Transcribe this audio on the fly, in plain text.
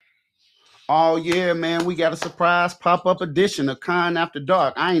Oh yeah, man, we got a surprise pop-up edition of Con After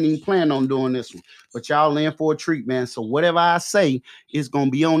Dark. I ain't even planning on doing this one, but y'all in for a treat, man. So whatever I say is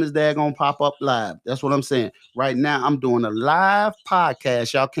gonna be on this daggone pop-up live. That's what I'm saying. Right now, I'm doing a live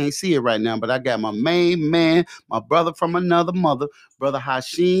podcast. Y'all can't see it right now, but I got my main man, my brother from another mother, brother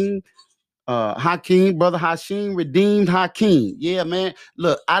Hashim Hakeem, brother Hakeem, redeemed Hakeem. Yeah, man.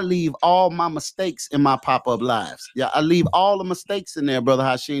 Look, I leave all my mistakes in my pop-up lives. Yeah, I leave all the mistakes in there, brother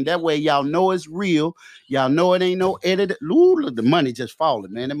Hakeem. That way, y'all know it's real. Y'all know it ain't no edit. Ooh, look, the money just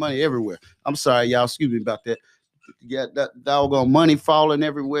falling, man. The money everywhere. I'm sorry, y'all. Excuse me about that. Yeah, that doggone money falling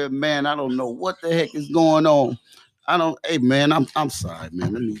everywhere, man. I don't know what the heck is going on. I don't. Hey, man, I'm sorry,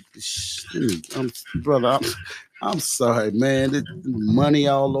 man. Brother, I'm sorry, man. This money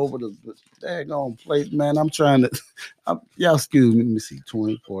all over the daggone place, man. I'm trying to. Y'all excuse me. Let me see.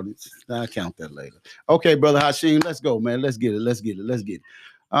 20, 40. I'll count that later. Okay, brother Hashim, let's go, man. Let's get it. Let's get it. Let's get it.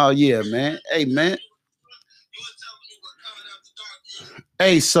 Oh yeah, man. Hey, man.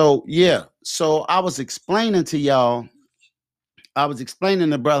 Hey, so yeah. So I was explaining to y'all. I was explaining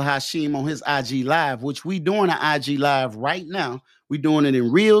to Brother Hashim on his IG Live, which we doing an IG Live right now. We doing it in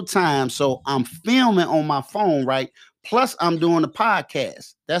real time. So I'm filming on my phone, right? Plus, I'm doing the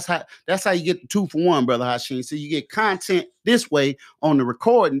podcast. That's how you get the 2-for-1, Brother Hashim. So you get content this way on the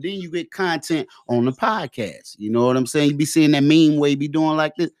recording, then you get content on the podcast. You know what I'm saying? You be seeing that meme way be doing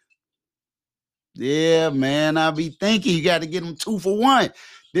like this. Yeah, man. I be thinking you got to get them 2-for-1.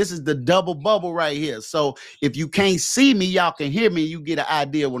 This is the double bubble right here. So if you can't see me, y'all can hear me. You get an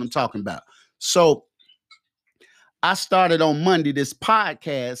idea what I'm talking about. So I started on Monday this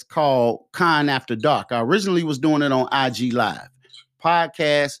podcast called Con After Dark. I originally was doing it on IG Live.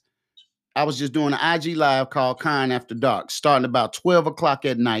 Podcast, I was just doing an IG Live called Con After Dark, starting about 12 o'clock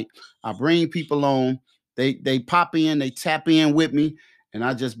at night. I bring people on. They pop in, they tap in with me, and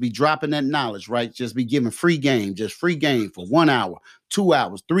I just be dropping that knowledge, right? Just be giving free game, just free game for 1 hour, 2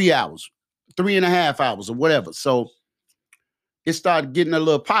 hours, 3 hours, 3.5 hours, or whatever. So it started getting a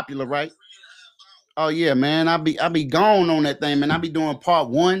little popular, right? Oh yeah, man. I be gone on that thing, man. I be doing part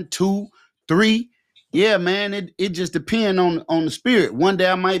 1, 2, 3. Yeah, man. It just depends on the spirit. One day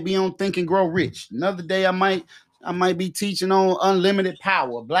I might be on Think and Grow Rich. Another day I might be teaching on unlimited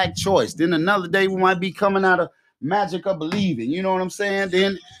power, black choice. Then another day we might be coming out of magic of believing. You know what I'm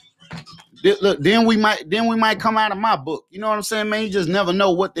saying? Look, then we might come out of my book. You know what I'm saying, man? You just never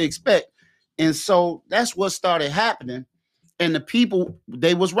know what to expect. And so that's what started happening. And the people,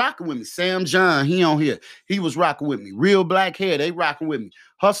 they was rocking with me. Sam John, he on here. He was rocking with me. Real Black Hair, they rocking with me.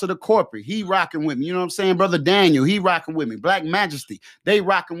 Hustle the Corporate, he rocking with me. You know what I'm saying? Brother Daniel, he rocking with me. Black Majesty, they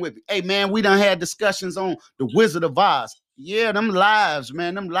rocking with me. Hey, man, we done had discussions on the Wizard of Oz. Yeah, them lives,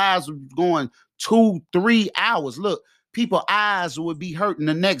 man. Them lives were going 2-3 hours. Look, people eyes would be hurting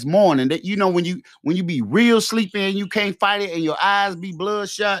the next morning. That when you be real sleepy and you can't fight it and your eyes be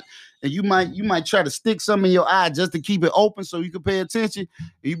bloodshot, and you might try to stick something in your eye just to keep it open so you can pay attention.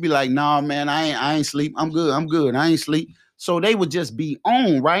 You be like, nah, man, I ain't sleep. I'm good. I ain't sleep. So they would just be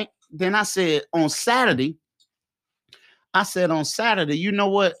on, right? Then I said on Saturday, you know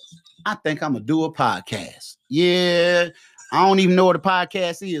what? I think I'm gonna do a podcast. Yeah, I don't even know what a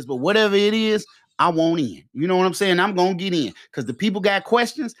podcast is, but whatever it is, I want in. You know what I'm saying? I'm gonna get in because the people got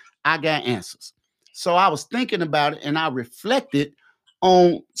questions, I got answers. So I was thinking about it and I reflected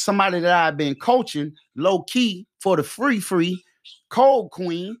on somebody that I've been coaching low key for the free Cold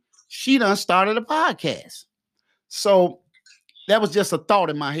Queen. She done started a podcast. So that was just a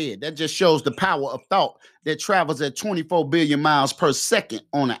thought in my head. That just shows the power of thought that travels at 24 billion miles per second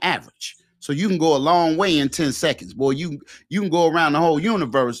on an average. So you can go a long way in 10 seconds. Boy, you can go around the whole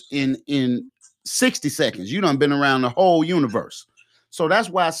universe in 60 seconds. You done been around the whole universe. So that's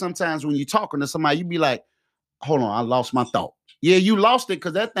why sometimes when you're talking to somebody, you be like, hold on, I lost my thought. Yeah, you lost it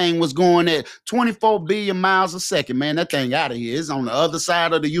because that thing was going at 24 billion miles a second, man. That thing out of here is on the other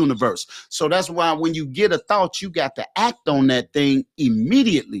side of the universe. So that's why when you get a thought, you got to act on that thing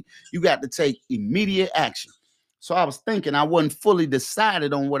immediately. You got to take immediate action. So I was thinking, I wasn't fully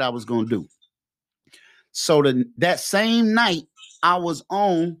decided on what I was going to do. So that same night I was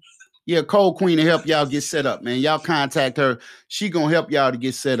on, Cold Queen to help y'all get set up, man. Y'all contact her. She going to help y'all to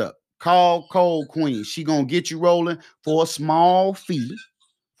get set up. Call Cold Queen. She gonna get you rolling for a small fee.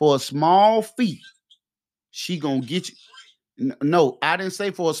 For a small fee, she gonna get you. No, I didn't say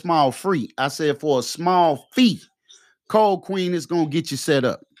for a small free. I said for a small fee. Cold Queen is gonna get you set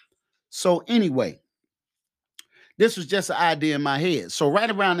up. So anyway, this was just an idea in my head. So right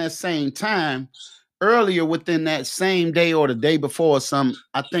around that same time, earlier within that same day or the day before,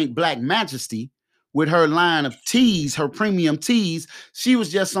 I think Black Majesty with her line of teas, her premium teas. She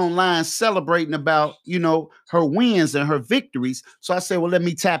was just online celebrating about, her wins and her victories. So I said, well, let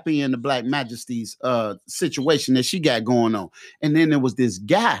me tap in the Black Majesty's situation that she got going on. And then there was this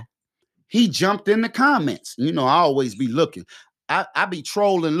guy. He jumped in the comments. I always be looking. I be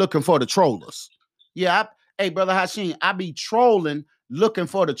trolling, looking for the trollers. Yeah, hey, Brother Hashim, I be trolling, looking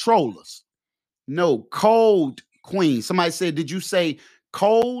for the trollers. No, Cold Queen. Somebody said, did you say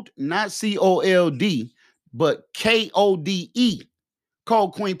cold? Not COLD, but KODE.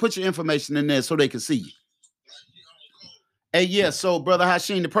 Cold Queen, put your information in there so they can see you. Hey, yeah, so Brother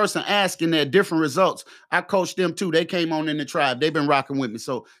Hashim, the person asking that different results, I coached them too. They came on in the tribe. They've been rocking with me.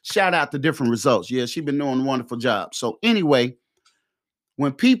 So shout out to different results. Yeah, she's been doing a wonderful job. So anyway,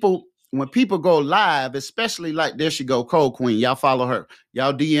 when people go live, especially like, there she go, Cold Queen, y'all follow her.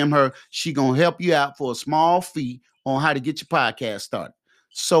 Y'all DM her. She going to help you out for a small fee on how to get your podcast started.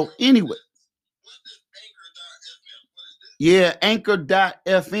 So anyway. Yeah,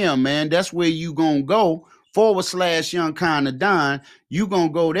 anchor.fm, man. That's where you going to go /Young Kinda Don. You going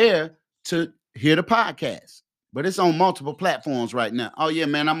to go there to hear the podcast. But it's on multiple platforms right now. Oh, yeah,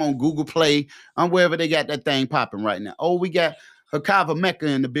 man. I'm on Google Play. I'm wherever they got that thing popping right now. Oh, we got Hakava Mecca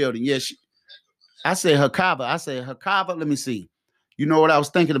in the building. Yes. I said Hakava. Let me see. You know what I was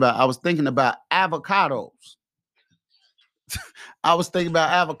thinking about? I was thinking about avocados. I was thinking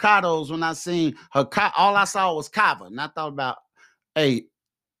about avocados when I seen Hakava. All I saw was Kava. And I thought about, hey,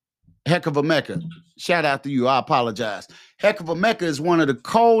 Heck of a Mecca. Shout out to you. I apologize. Heck of a Mecca is one of the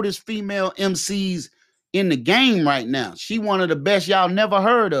coldest female MCs in the game right now. She one of the best y'all never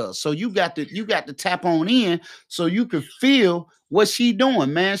heard of. So you got to tap on in so you can feel what she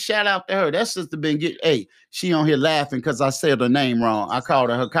doing, man. Shout out to her. That sister been hey, she on here laughing because I said her name wrong. I called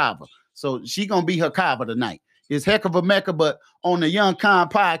her Hakava. So she gonna be Hakava tonight. It's Heck of a Mecca, but on the Young Khan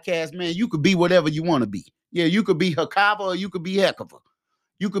podcast, man, you could be whatever you want to be. Yeah, you could be Hakava or you could be Heckova.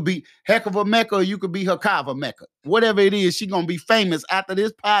 You could be Heck of a Mecca or you could be Hakava Mecca. Whatever it is, she gonna be famous after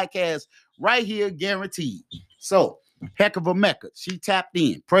this podcast right here, guaranteed. So, Heck of a Mecca. She tapped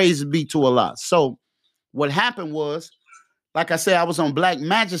in. Praise be to Allah. So, what happened was, like I said, I was on Black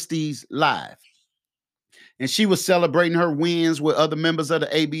Majesty's live. And she was celebrating her wins with other members of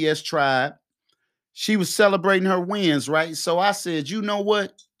the ABS tribe. She was celebrating her wins, right? So I said, you know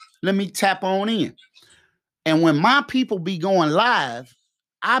what? Let me tap on in. And when my people be going live,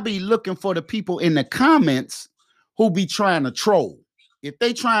 I be looking for the people in the comments who be trying to troll. If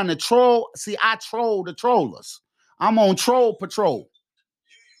they trying to troll, see, I troll the trollers. I'm on troll patrol.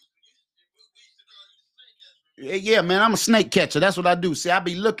 Yeah, man, I'm a snake catcher. That's what I do. See, I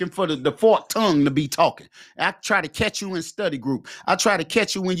be looking for the forked tongue to be talking. I try to catch you in study group. I try to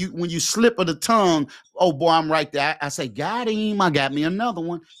catch you when you slip of the tongue. Oh, boy, I'm right there. I say, got him. I got me another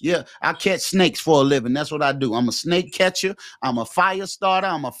one. Yeah, I catch snakes for a living. That's what I do. I'm a snake catcher. I'm a fire starter.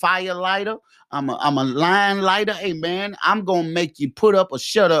 I'm a fire lighter. I'm a line lighter. Hey, man, I'm going to make you put up or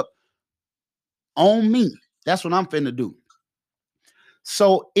shut up on me. That's what I'm finna do.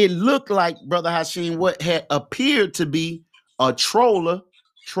 So it looked like, Brother Hashim, what had appeared to be a troller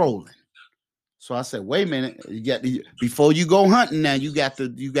trolling. So I said, wait a minute, before you go hunting now, you got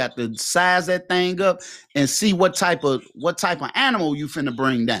to size that thing up and see what type of animal you finna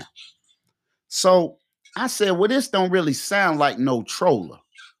bring down. So I said, well, this don't really sound like no troller.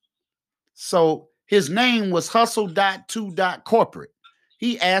 So his name was Hustle.2.corporate.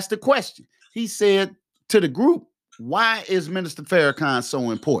 He asked a question. He said to the group, why is Minister Farrakhan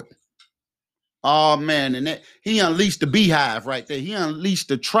so important? Oh, man, and he unleashed the beehive right there. He unleashed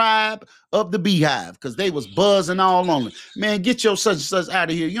the tribe of the beehive because they was buzzing all on it. Man, get your such and such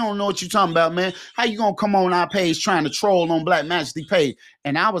out of here. You don't know what you're talking about, man. How you going to come on our page trying to troll on Black Majesty page?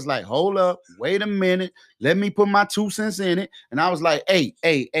 And I was like, hold up, wait a minute. Let me put my 2 cents in it. And I was like, hey,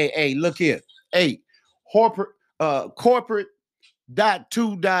 look here. Hey, corporate dot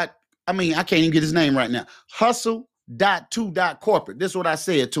two dot, I can't even get his name right now. Hustle.2.corporate. This is what I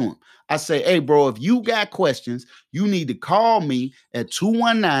said to him. I say, hey, bro, if you got questions, you need to call me at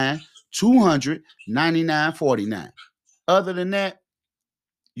 219-200-9949. Other than that,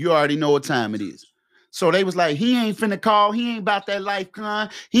 you already know what time it is. So they was like, he ain't finna call. He ain't about that life, Con.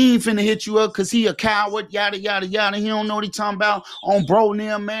 He ain't finna hit you up because he a coward, yada, yada, yada. He don't know what he talking about on bro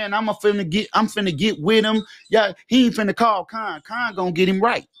them, man. I'm finna get with him. Yeah, he ain't finna call Con. Con gonna get him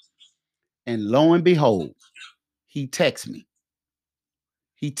right. And lo and behold, he texts me.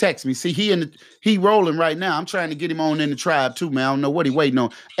 See, he rolling right now. I'm trying to get him on in the tribe too, man. I don't know what he waiting on.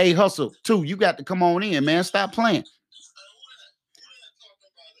 Hey, Hustle, too, you got to come on in, man. Stop playing.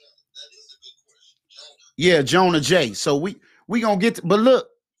 Yeah, Jonah J. So we gonna get to, but look,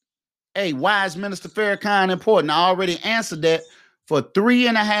 Hey, why is Minister Farrakhan important? I already answered that for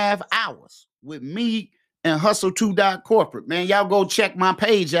 3.5 hours with me and Hustle2.corporate. Man, y'all go check my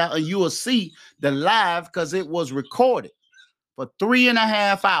page out and you will see the live because it was recorded for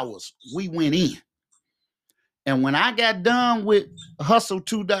 3.5 hours. We went in. And when I got done with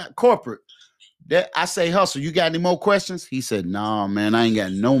Hustle2.corporate, that I say, Hustle, you got any more questions? He said, "No, man, I ain't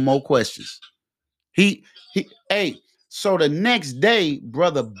got no more questions." Hey, so the next day,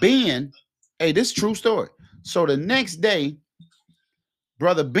 Brother Ben, hey, this is true story. So the next day,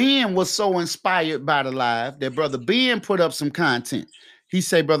 Brother Ben was so inspired by the live that Brother Ben put up some content. He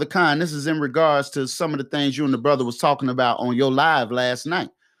said, Brother Khan, this is in regards to some of the things you and the brother was talking about on your live last night.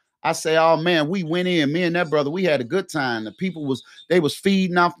 I say, oh man, we went in, me and that brother, we had a good time. The people they was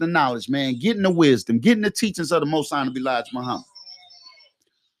feeding off the knowledge, man, getting the wisdom, getting the teachings of the Most High Nabi Elijah Muhammad.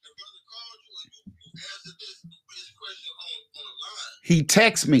 He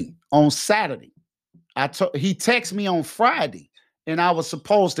texted me on Saturday. He texted me on Friday, and I was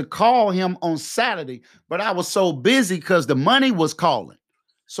supposed to call him on Saturday, but I was so busy because the money was calling.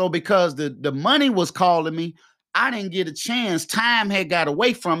 So because the money was calling me, I didn't get a chance. Time had got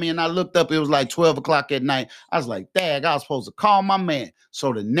away from me, and I looked up. It was like 12 o'clock at night. I was like, dag, I was supposed to call my man.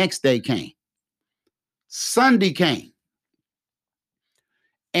 So the next day came. Sunday came.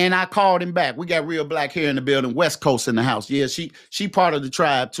 And I called him back. We got Real Black here in the building, West Coast in the house. Yeah, she part of the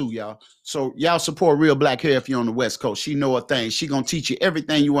tribe too, y'all. So y'all support Real Black Hair if you're on the West Coast. She know a thing. She gonna teach you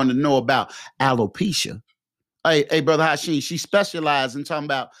everything you want to know about alopecia. Hey, Brother Hashim, she specializes in talking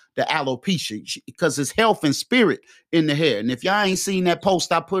about the alopecia because it's health and spirit in the hair. And if y'all ain't seen that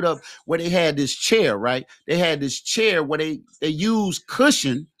post I put up where they had this chair, right? They had this chair where they use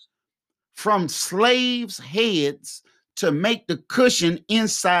cushion from slaves' heads to make the cushion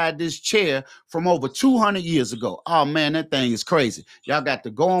inside this chair from over 200 years ago. Oh man, that thing is crazy. Y'all got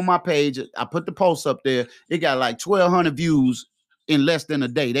to go on my page. I put the post up there. It got like 1,200 views in less than a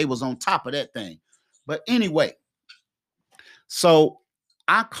day. They was on top of that thing. But anyway, so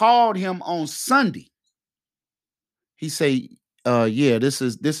I called him on Sunday. He say, yeah, this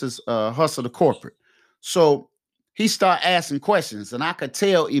is Hustle the Corporate. So he started asking questions, and I could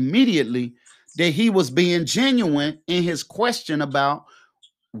tell immediately that he was being genuine in his question about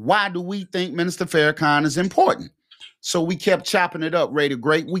why do we think Minister Farrakhan is important. So we kept chopping it up, Raider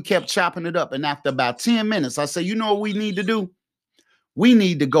Great. We kept chopping it up. And after about 10 minutes, I said, you know what we need to do? We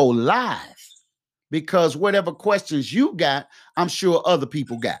need to go live because whatever questions you got, I'm sure other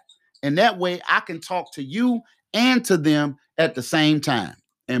people got. And that way I can talk to you and to them at the same time.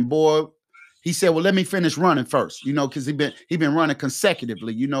 And boy, he said, well, let me finish running first, because he been running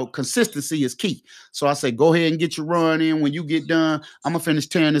consecutively. Consistency is key. So I say, go ahead and get your run in. When you get done, I'm going to finish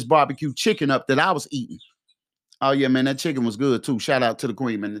tearing this barbecue chicken up that I was eating. Oh, yeah, man, that chicken was good, too. Shout out to the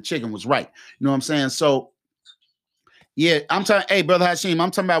queen, man. The chicken was right. You know what I'm saying? So, yeah, I'm talking, hey, Brother Hashim,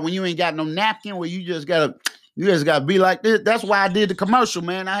 I'm talking about when you ain't got no napkin where you just got to be like this. That's why I did the commercial,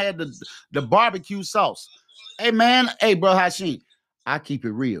 man. I had the barbecue sauce. Hey, man, hey, Brother Hashim, I keep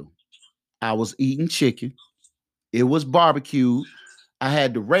it real. I was eating chicken. It was barbecued. I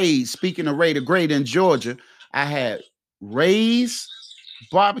had the Ray's. Speaking of Raider Great in Georgia, I had Ray's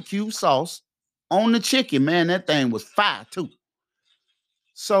barbecue sauce on the chicken. Man, that thing was fire too.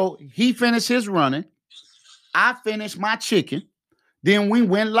 So he finished his running. I finished my chicken. Then we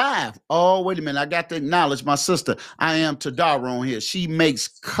went live. Oh, wait a minute. I got to acknowledge my sister. I am Tadara on here. She makes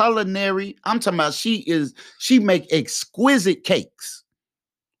culinary. I'm talking about she make exquisite cakes.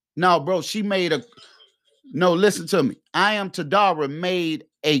 No, bro, listen to me. I am Tadara made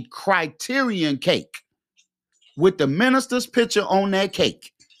a Criterion cake with the minister's picture on that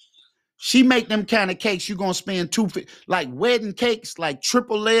cake. She make them kind of cakes you're going to spend like wedding cakes, like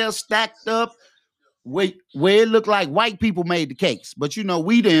triple layers stacked up, where it looked like white people made the cakes. But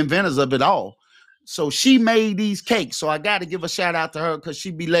we the inventors of it all. So she made these cakes. So I got to give a shout out to her because she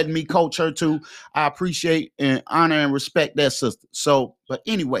be letting me coach her too. I appreciate and honor and respect that sister. So, but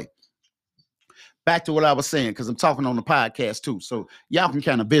anyway, back to what I was saying, because I'm talking on the podcast too. So y'all can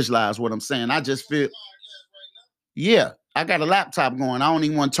kind of visualize what I'm saying. I just feel, yeah, I got a laptop going. I don't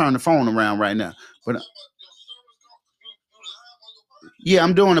even want to turn the phone around right now. But yeah,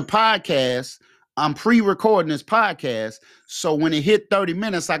 I'm doing a podcast. I'm pre-recording this podcast. So when it hit 30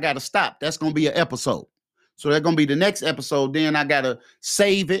 minutes, I got to stop. That's going to be an episode. So that's going to be the next episode. Then I got to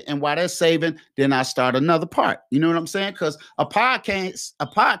save it. And while that's saving, then I start another part. You know what I'm saying? Because a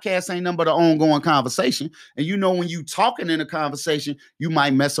podcast ain't nothing but an ongoing conversation. And when you talking in a conversation, you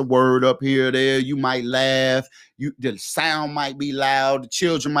might mess a word up here or there. You might laugh. The sound might be loud. The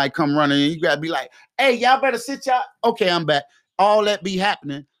children might come running. And you got to be like, hey, y'all better sit y'all. Okay, I'm back. All that be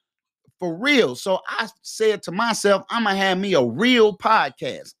happening For real. So I said to myself, I'm going to have me a real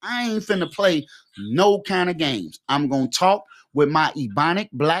podcast. I ain't finna play no kind of games. I'm going to talk with my Ebonic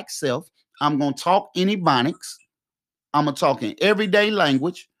black self. I'm going to talk in Ebonics. I'm going to talk in everyday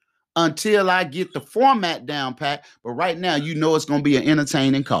language until I get the format down pat. But right now, you know it's going to be an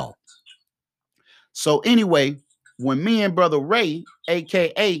entertaining call. So anyway, when me and Brother Ray,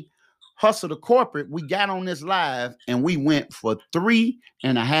 a.k.a. Hustle the Corporate, we got on this live and we went for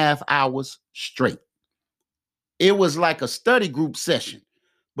 3.5 hours straight. It was like a study group session,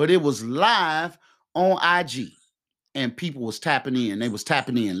 but it was live on IG. And people was tapping in. They was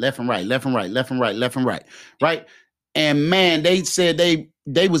tapping in left and right, left and right, left and right, left and right, right? And man, they said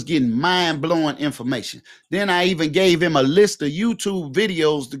they was getting mind-blowing information. Then I even gave him a list of YouTube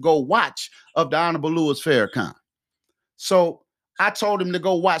videos to go watch of the Honorable Louis Farrakhan. So I told him to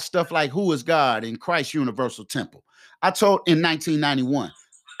go watch stuff like Who is God in Christ Universal Temple. I told in 1991.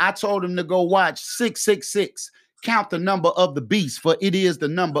 I told him to go watch 666. Count the number of the beast, for it is the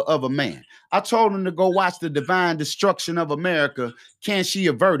number of a man. I told him to go watch The Divine Destruction of America, Can She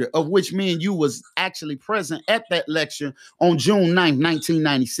Avert It? Of which me and you was actually present at that lecture on June 9th,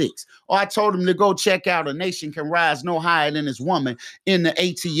 1996. Or I told him to go check out A Nation Can Rise No Higher Than Its Woman in the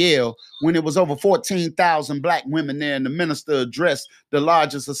ATL when it was over 14,000 black women there and the minister addressed the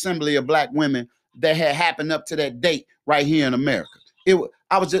largest assembly of black women that had happened up to that date right here in America.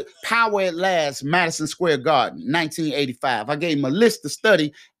 I was just Power at Last, Madison Square Garden, 1985. I gave him a list to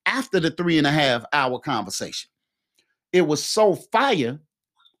study after the 3.5 hour conversation. It was so fire.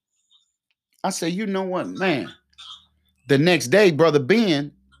 I said, you know what, man? The next day, Brother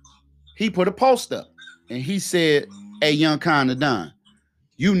Ben, he put a post up and he said, hey, Young Khan Don,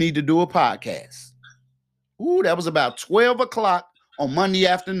 you need to do a podcast. Ooh, that was about 12 o'clock on Monday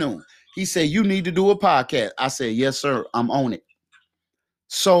afternoon. He said, you need to do a podcast. I said, yes, sir, I'm on it.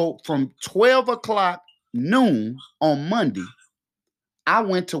 So from 12 o'clock noon on Monday, I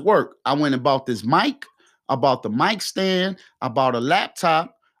went to work. I went and bought this mic. I bought the mic stand. I bought a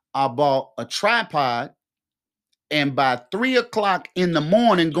laptop. I bought a tripod. And by 3 o'clock in the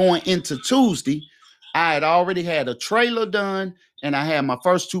morning going into Tuesday, I had already had a trailer done and I had my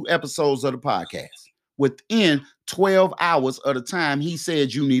first 2 episodes of the podcast. Within 12 hours of the time he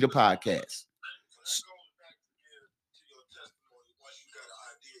said you need a podcast.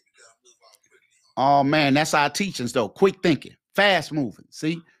 Oh, man, that's our teachings, though. Quick thinking, fast moving.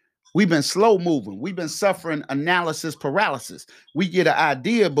 See, we've been slow moving. We've been suffering analysis paralysis. We get an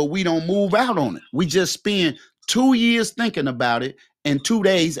idea, but we don't move out on it. We just spend 2 years thinking about it and 2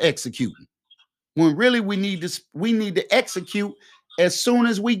 days executing. When really we need to execute as soon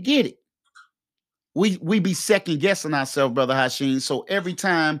as we get it. We be second guessing ourselves, Brother Hashim. So every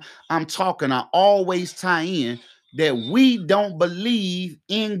time I'm talking, I always tie in that we don't believe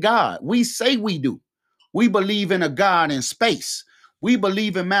in God. We say we do. We believe in a God in space. We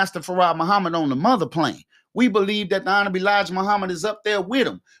believe in Master Farad Muhammad on the mother plane. We believe that the Honorable Elijah Muhammad is up there with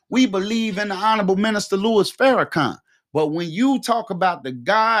him. We believe in the Honorable Minister Louis Farrakhan. But when you talk about the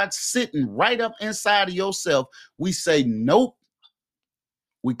God sitting right up inside of yourself, we say, nope.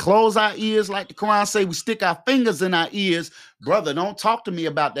 We close our ears like the Quran say. We stick our fingers in our ears. Brother, don't talk to me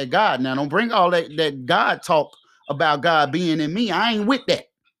about that God. Now, don't bring all that God talk about God being in me. I ain't with that.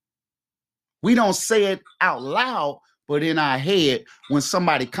 We don't say it out loud, but in our head, when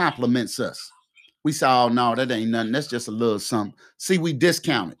somebody compliments us, we say, oh, no, that ain't nothing. That's just a little something. See, we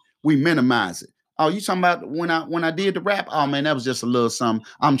discount it. We minimize it. Oh, you talking about when I did the rap? Oh, man, that was just a little something.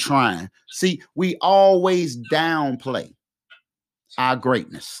 I'm trying. See, we always downplay our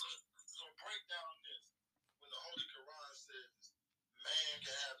greatness. So break down this. When the Holy Quran says man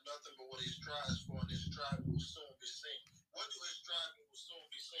can have nothing but what he strives for, and his striving will soon be seen. What do his striving will soon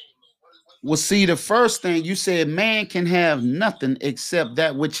be seen mean? Well, see, the first thing you said, man can have nothing except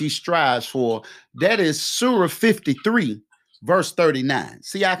that which he strives for. That is Surah 53, verse 39.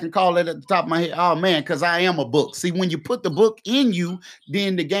 See, I can call it at the top of my head. Oh, man, because I am a book. See, when you put the book in you,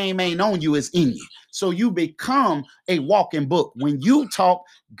 then the game ain't on you, it's in you. So you become a walking book. When you talk,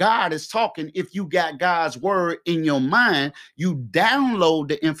 God is talking. If you got God's word in your mind, you download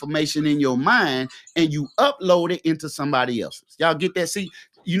the information in your mind and you upload it into somebody else's. Y'all get that? See,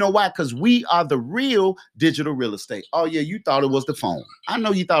 you know why? Because we are the real digital real estate. Oh, yeah, you thought it was the phone. I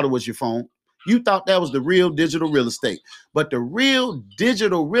know you thought it was your phone. You thought that was the real digital real estate. But the real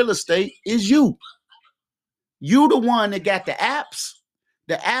digital real estate is you. You the one that got the apps.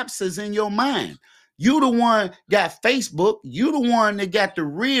 The apps is in your mind. You the one got Facebook. You the one that got the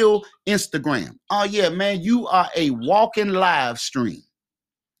real Instagram. Oh, yeah, man, you are a walking live stream.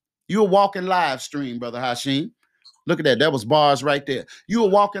 You're a walking live stream, Brother Hashim. Look at that. That was bars right there. You a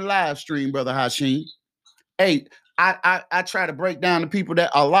walking live stream, Brother Hashim. Hey, I try to break down to people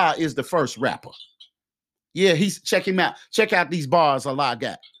that Allah is the first rapper. Yeah, check him out. Check out these bars Allah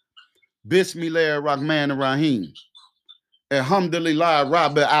got. Bismillah Rahman Rahim. Alhamdulillah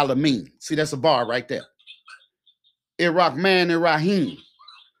Rabbil Alameen. See, that's a bar right there. Rahman Rahim.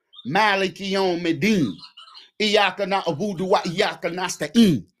 Maliki Yawm Medin. Iyaka na'budu wa iyaka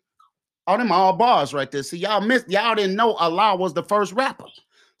nasta'in. All them all bars right there. See, y'all didn't know Allah was the first rapper.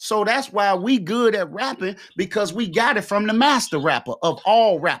 So that's why we good at rapping, because we got it from the master rapper of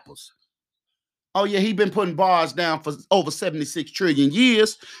all rappers. Oh yeah, he been putting bars down for over 76 trillion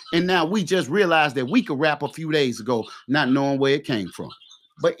years, and now we just realized that we could rap a few days ago, not knowing where it came from.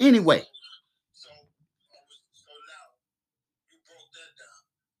 But anyway. So now you broke that down.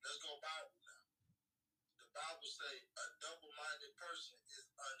 Let's go Bible now. The Bible say a double-minded person is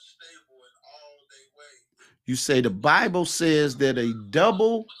unstable in all their ways. You say the Bible says that a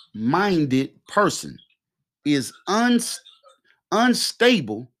double-minded person is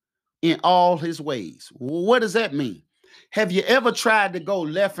unstable in all his ways. What does that mean? Have you ever tried to go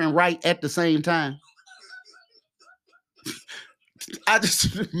left and right at the same time?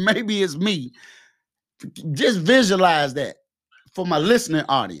 Maybe it's me. Just visualize that for my listening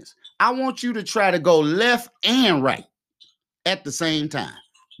audience. I want you to try to go left and right at the same time.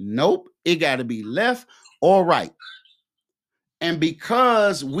 Nope, it got to be left or right. And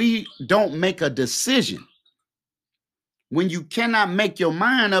because we don't make a decision, when you cannot make your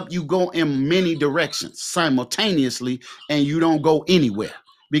mind up, you go in many directions simultaneously, and you don't go anywhere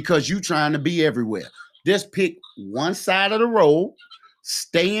because you're trying to be everywhere. Just pick one side of the road,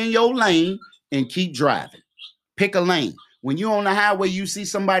 stay in your lane, and keep driving. Pick a lane. When you're on the highway, you see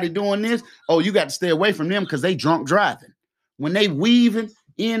somebody doing this, oh, you got to stay away from them because they drunk driving. When they weaving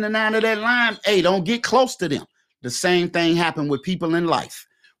in and out of that line, hey, don't get close to them. The same thing happened with people in life.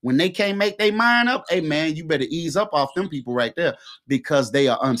 When they can't make their mind up, hey, man, you better ease up off them people right there because they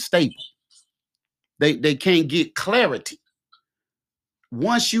are unstable. They can't get clarity.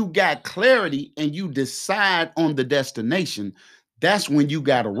 Once you got clarity and you decide on the destination, that's when you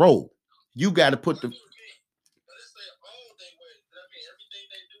got to roll. You got to put the...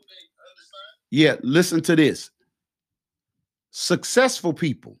 Yeah, listen to this. Successful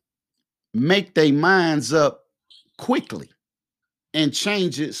people make their minds up quickly and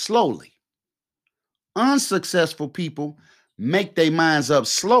change it slowly. Unsuccessful people make their minds up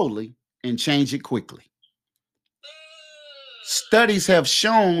slowly and change it quickly. Studies have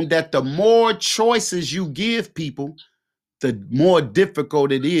shown that the more choices you give people, the more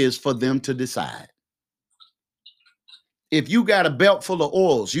difficult it is for them to decide. If you got a belt full of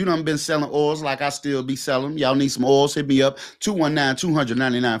oils, you done been selling oils like I still be selling. Y'all need some oils, hit me up.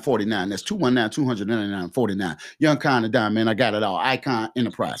 219-299-49. That's 219-299-49. Young Con of Dime, man, I got it all. Icon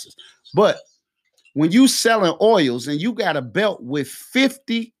Enterprises. But when you selling oils and you got a belt with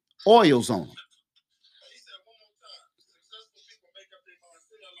 50 oils on them,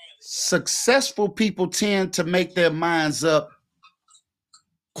 successful people tend to make their minds up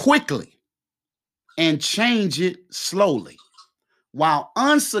quickly and change it slowly, while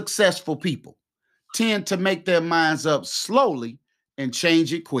unsuccessful people tend to make their minds up slowly and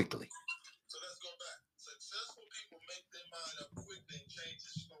change it quickly. So let's go back. Successful people make their mind up quickly and change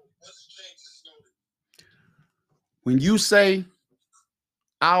it slowly. What's change it slowly? When you say,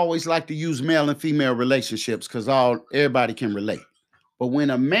 I always like to use male and female relationships because everybody can relate. But when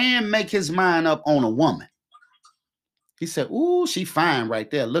a man make his mind up on a woman, he said, ooh, she fine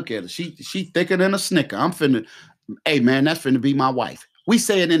right there. Look at her. She thicker than a Snicker. Hey, man, that's finna be my wife. We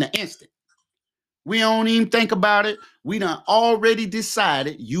say it in an instant. We don't even think about it. We done already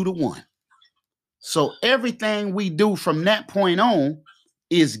decided you the one. So everything we do from that point on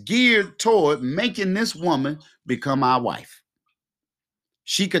is geared toward making this woman become our wife.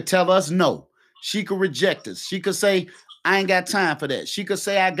 She could tell us no. She could reject us. She could say, I ain't got time for that. She could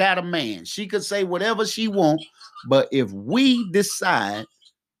say, I got a man. She could say whatever she wants. But if we decide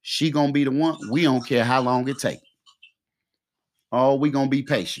she gonna be the one, we don't care how long it takes. Oh, we gonna be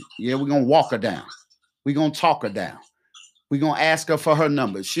patient. Yeah, we're gonna walk her down. We're gonna talk her down. We're gonna ask her for her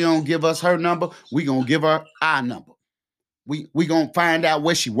number. She don't give us her number, we gonna give her our number. We gonna find out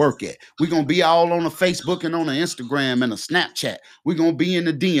where she work at. We're gonna be all on the Facebook and on the Instagram and a Snapchat. We're gonna be in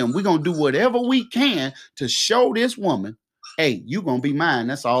the DM. We're gonna do whatever we can to show this woman, hey, you gonna be mine.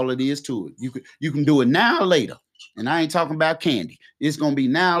 That's all it is to it. You can do it now or later. And I ain't talking about candy. It's going to be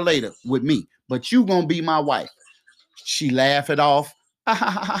now or later with me. But you going to be my wife. She laugh it off.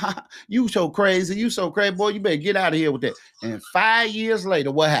 You so crazy. You so crazy. Boy, you better get out of here with that. And 5 years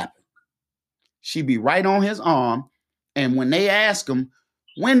later, what happened? She be right on his arm And when they asked him,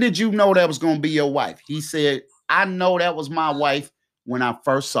 when did you know that was going to be your wife? He said, I know that was my wife when I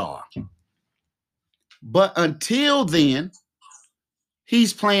first saw her. But until then,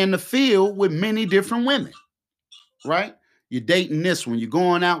 he's playing the field with many different women, right? You're dating this one, you're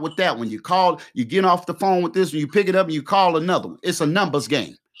going out with that one, you get off the phone with this one, you pick it up and you call another one. It's a numbers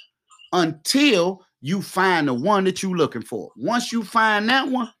game until you find the one that you're looking for. Once you find that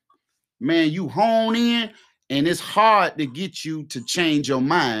one, man, you hone in, and it's hard to get you to change your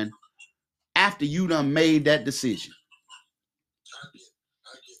mind after you done made that decision.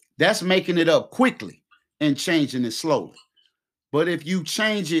 That's making it up quickly and changing it slowly. But if you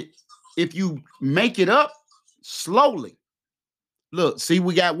change it, if you make it up slowly, look, see,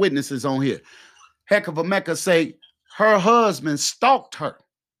 we got witnesses on here. Heck of a Mecca say her husband stalked her.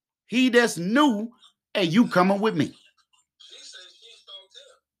 He just knew, hey, you coming with me.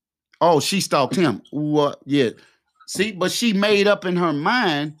 Oh, she stalked him. Yeah. See, but she made up in her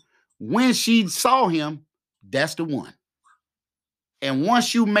mind when she saw him, that's the one. And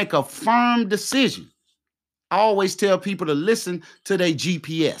once you make a firm decision, I always tell people to listen to their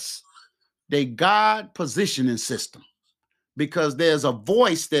GPS, their God positioning system, because there's a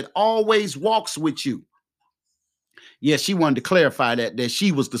voice that always walks with you. Yeah, she wanted to clarify that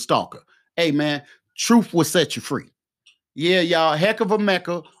she was the stalker. Hey, man, truth will set you free. Yeah, y'all, Heck of a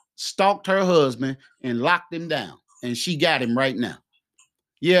Mecca stalked her husband and locked him down, and she got him right now.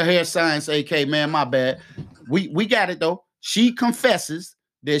 Yeah, Hair Science AK, man, my bad. We got it, though. She confesses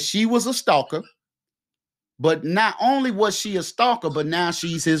that she was a stalker, but not only was she a stalker, but now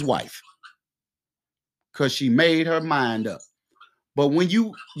she's his wife because she made her mind up. But when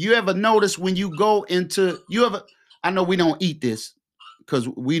you ever notice when you go into, I know we don't eat this because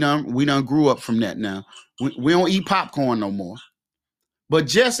we done grew up from that now. We don't eat popcorn no more. But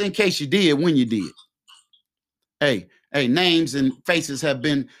just in case you did, when you did, hey, names and faces have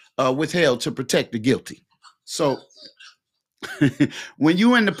been withheld to protect the guilty. So when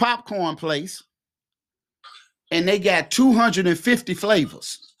you in the popcorn place and they got 250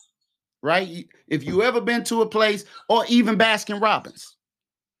 flavors, right? If you ever been to a place, or even Baskin Robbins,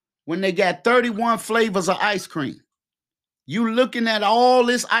 when they got 31 flavors of ice cream, you looking at all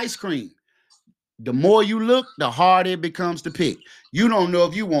this ice cream. The more you look, the harder it becomes to pick. You don't know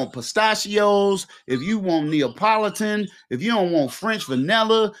if you want pistachios, if you want Neapolitan, if you don't want French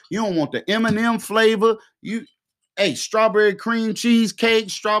vanilla, you don't want the M&M flavor. Strawberry cream cheesecake,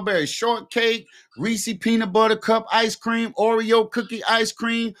 strawberry shortcake, Reese peanut butter cup ice cream, Oreo cookie ice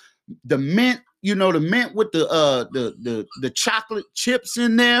cream, the mint, the mint with the chocolate chips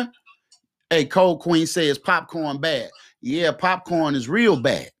in there. Hey, Cold Queen says popcorn bad. Yeah, popcorn is real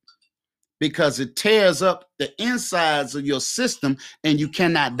bad because it tears up the insides of your system and you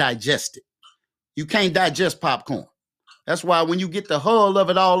cannot digest it. You can't digest popcorn. That's why when you get the hull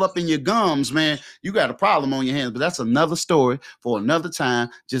of it all up in your gums, man, you got a problem on your hands. But that's another story for another time.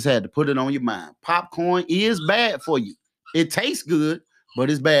 Just had to put it on your mind. Popcorn is bad for you. It tastes good,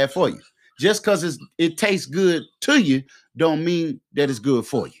 but it's bad for you. Just because it tastes good to you don't mean that it's good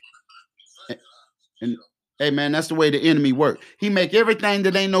for you. And hey, man, that's the way the enemy works. He make everything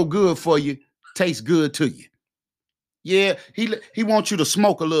that ain't no good for you taste good to you. Yeah, he wants you to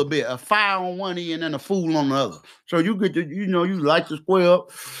smoke a little bit, a fire on one end and a fool on the other. So you get to, you light the square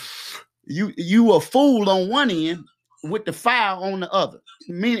up. You a fool on one end with the fire on the other.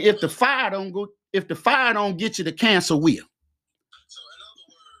 Meaning if the fire don't get you, the cancer will. So in other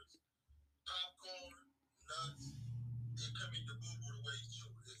words, popcorn, nuts, it come in the boo-boo the way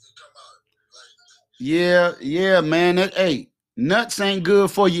it come out. Yeah, man. Nuts ain't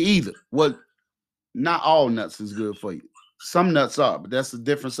good for you either. Well, not all nuts is good for you. Some nuts are, but that's a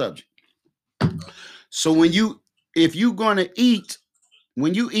different subject. So when you eat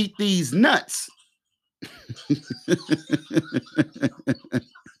these nuts,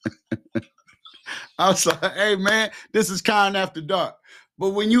 I'm sorry, hey man, this is Kind After Dark.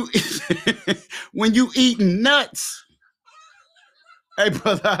 But when you eating nuts, hey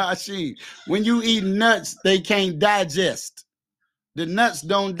brother Hashim, when you eat nuts, they can't digest. The nuts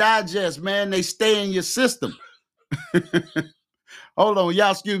don't digest, man. They stay in your system. Hold on,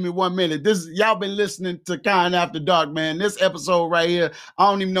 y'all. Excuse me 1 minute. Y'all been listening to Kind After Dark, man. This episode right here, I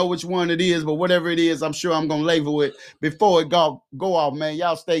don't even know which one it is, but whatever it is, I'm sure I'm gonna label it before it go off, man.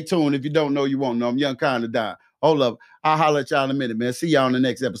 Y'all stay tuned. If you don't know, you won't know. I'm Young Kind of Die. Hold up. I'll holler at y'all in a minute, man. See y'all in the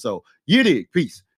next episode. You did. Peace.